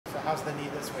How's the knee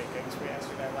this week? I guess we asked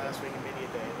you that last week in media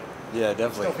day. Yeah,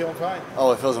 definitely. Still feeling fine?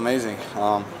 Oh, it feels amazing.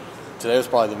 Today was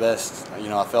probably the best.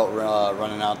 I felt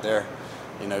running out there,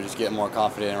 just getting more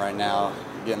confident right now,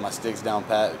 getting my sticks down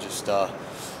pat, just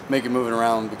making moving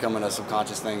around becoming a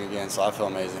subconscious thing again. So I feel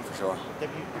amazing for sure. Have you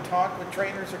talked with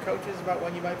trainers or coaches about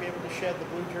when you might be able to shed the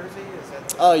blue jersey? Is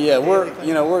that? Oh yeah,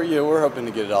 we're hoping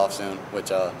to get it off soon,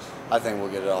 which I think we'll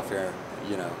get it off here.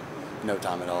 No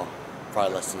time at all.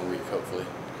 Probably less than a week, hopefully.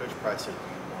 Coach Price said you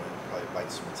wanted to probably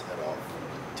bite someone's head off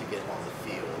to get on the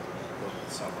field over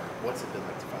the summer. What's it been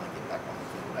like to finally get back on the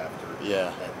field after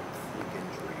that fluke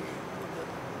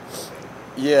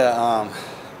injury? Yeah,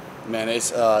 man,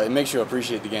 it makes you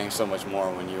appreciate the game so much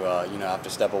more when you have to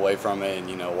step away from it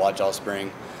and watch all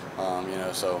spring.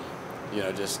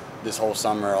 Just this whole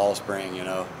summer, all spring,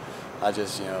 I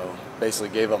just basically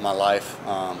gave up my life.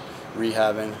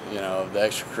 Rehabbing, the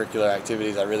extracurricular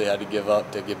activities I really had to give up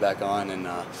to get back on, and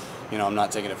I'm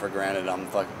not taking it for granted.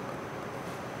 I'm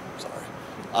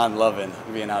loving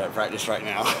being out at practice right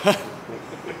now.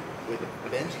 With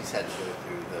Benji's had to go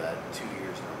through the 2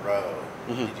 years in a row,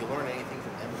 did you learn anything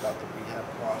from him about the rehab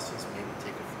process? Maybe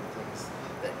take a few things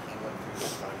that he went through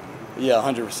this time to you? Yeah,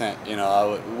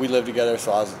 100%. We lived together,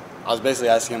 so I was basically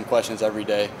asking him questions every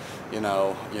day.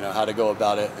 How to go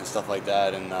about it and stuff like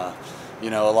that, and.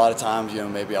 A lot of times,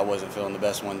 maybe I wasn't feeling the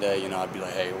best one day, I'd be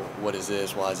like, hey, what is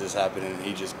this? Why is this happening? And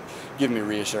he'd just give me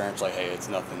reassurance, like, hey, it's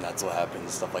nothing, that's what happens, and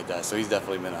stuff like that. So he's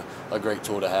definitely been a great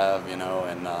tool to have, and,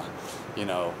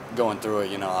 going through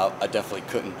it, I definitely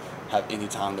couldn't have any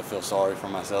time to feel sorry for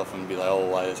myself and be like, oh,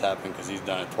 why did this happen? Because he's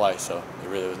done it twice, so it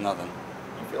really was nothing. Do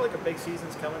you feel like a big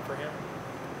season's coming for him?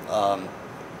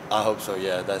 I hope so,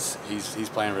 yeah. He's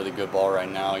playing really good ball right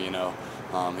now,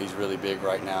 He's really big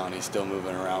right now, and he's still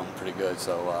moving around pretty good,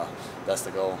 so that's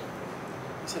the goal.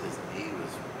 You said his knee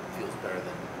feels better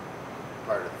than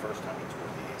prior to the first time he tore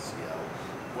the ACL.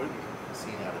 What have you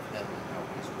seen out of him and how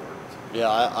he's worked? Yeah,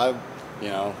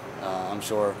 I'm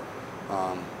sure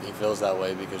he feels that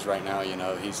way because right now,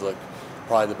 he's looked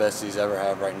probably the best he's ever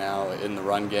had right now in the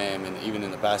run game and even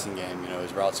in the passing game.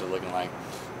 His routes are looking like,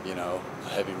 a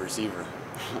heavy receiver.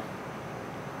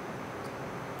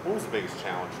 What was the biggest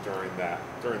challenge during the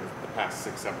past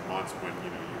 6-7 months when you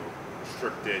were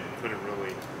restricted, you couldn't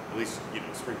really, at least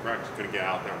spring practice, couldn't get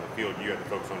out there on the field, you had to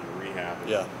focus on your rehab, and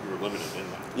you were limited in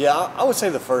that? Yeah, I would say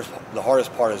the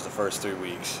hardest part is the first 3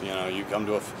 weeks. You come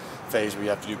to a phase where you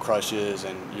have to do crushes,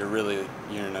 and you're really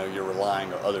you're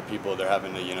relying on other people. They're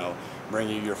having to bring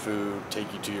you your food,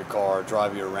 take you to your car,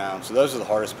 drive you around. So those are the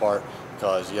hardest part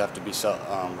because you have to be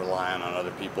reliant on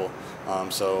other people. I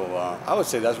would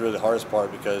say that's really the hardest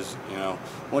part because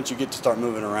once you get to start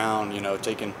moving around,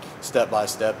 taking step by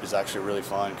step is actually really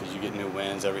fun because you get new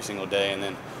wins every single day. And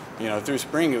then through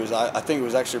spring I think it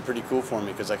was actually pretty cool for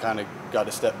me because I kind of got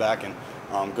to step back and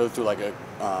go through like a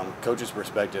coach's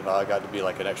perspective. I got to be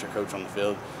like an extra coach on the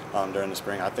field during the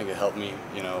spring. I think it helped me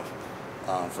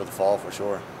for the fall for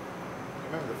sure. You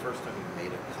remember the first time you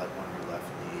made a cut on your left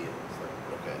knee? It was like,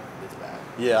 okay, it's back.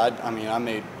 Yeah, I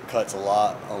made cuts a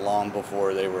lot long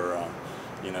before they were,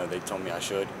 they told me I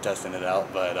should, testing it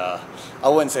out. But I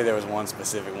wouldn't say there was one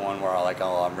specific one where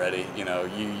I'm ready.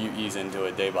 You ease into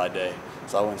it day by day.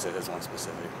 So I wouldn't say there's one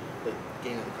specific. But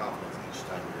gaining the confidence each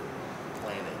time you're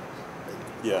playing it,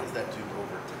 what does that do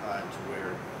over time to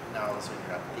where now all of a sudden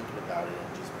you're not thinking about it and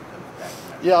it just becomes back?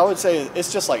 Yeah, I would say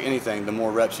it's just like anything. The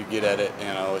more reps you get at it,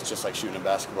 it's just like shooting a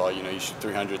basketball. You shoot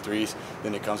 300 threes,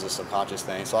 then it becomes a subconscious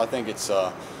thing. So I think it's,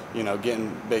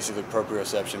 getting basically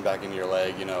proprioception back into your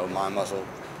leg, mind-muscle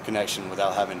connection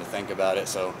without having to think about it.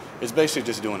 So it's basically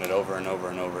just doing it over and over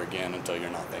and over again until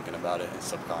you're not thinking about it. It's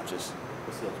subconscious.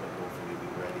 What's the ultimate goal for you to be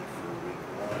ready for week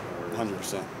 1?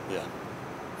 100%, yeah.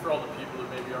 For all the people that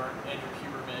maybe aren't Andrew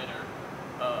Huberman or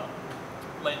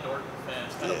Lane Norton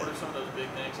fans, what are some of those big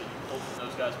things that you pulled from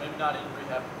those guys? Maybe not in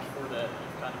rehab, but before that,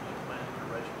 you've kind of implemented your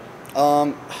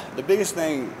regimen. The biggest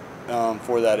thing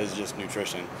for that is just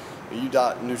nutrition.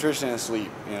 Nutrition and sleep.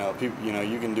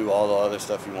 You can do all the other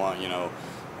stuff you want.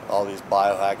 All these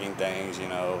biohacking things.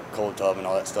 Cold tub and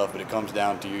all that stuff. But it comes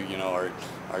down to you.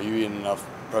 Are you eating enough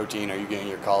protein? Are you getting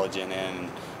your collagen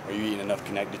in? Are you eating enough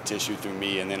connective tissue through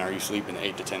me? And then are you sleeping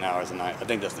 8 to 10 hours a night? I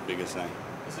think that's the biggest thing.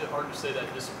 Is it hard to say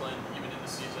that discipline even in the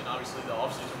season? Obviously, the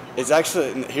off season. It's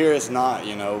actually here. It's not.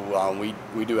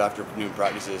 We do afternoon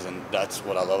practices, and that's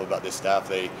what I love about this staff.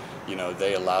 They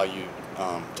allow you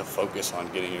to focus on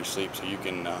getting your sleep, so you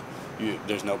can.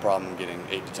 There's no problem getting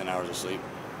 8 to 10 hours of sleep.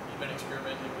 You've been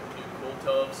experimenting with new cold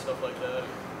tubs, stuff like that.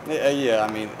 Yeah,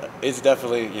 I mean, it's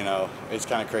definitely, it's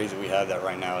kind of crazy we have that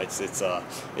right now. It's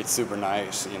super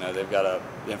nice. They've got a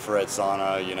infrared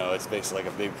sauna. It's basically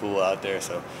like a big pool out there.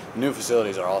 So new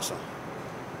facilities are awesome.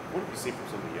 What have you seen from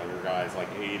some of the younger guys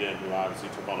like Aiden, who obviously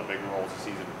took on a bigger role as the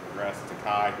season progressed, to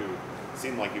Kai, who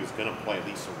seemed like he was going to play at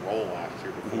least a role last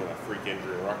year before that freak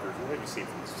injury at Rutgers? What have you seen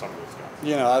from some of those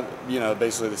guys?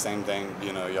 Basically the same thing.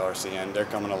 Y'all are seeing. They're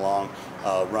coming along.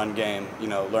 Run game.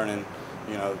 Learning.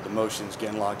 The motions,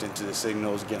 getting locked into the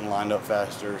signals, getting lined up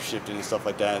faster, shifting and stuff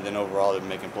like that. And then overall, they're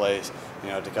making plays.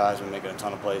 Takai's been making a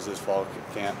ton of plays this fall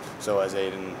camp. So has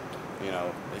Aiden.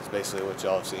 It's basically what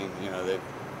y'all have seen.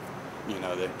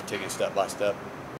 They're taking step by step.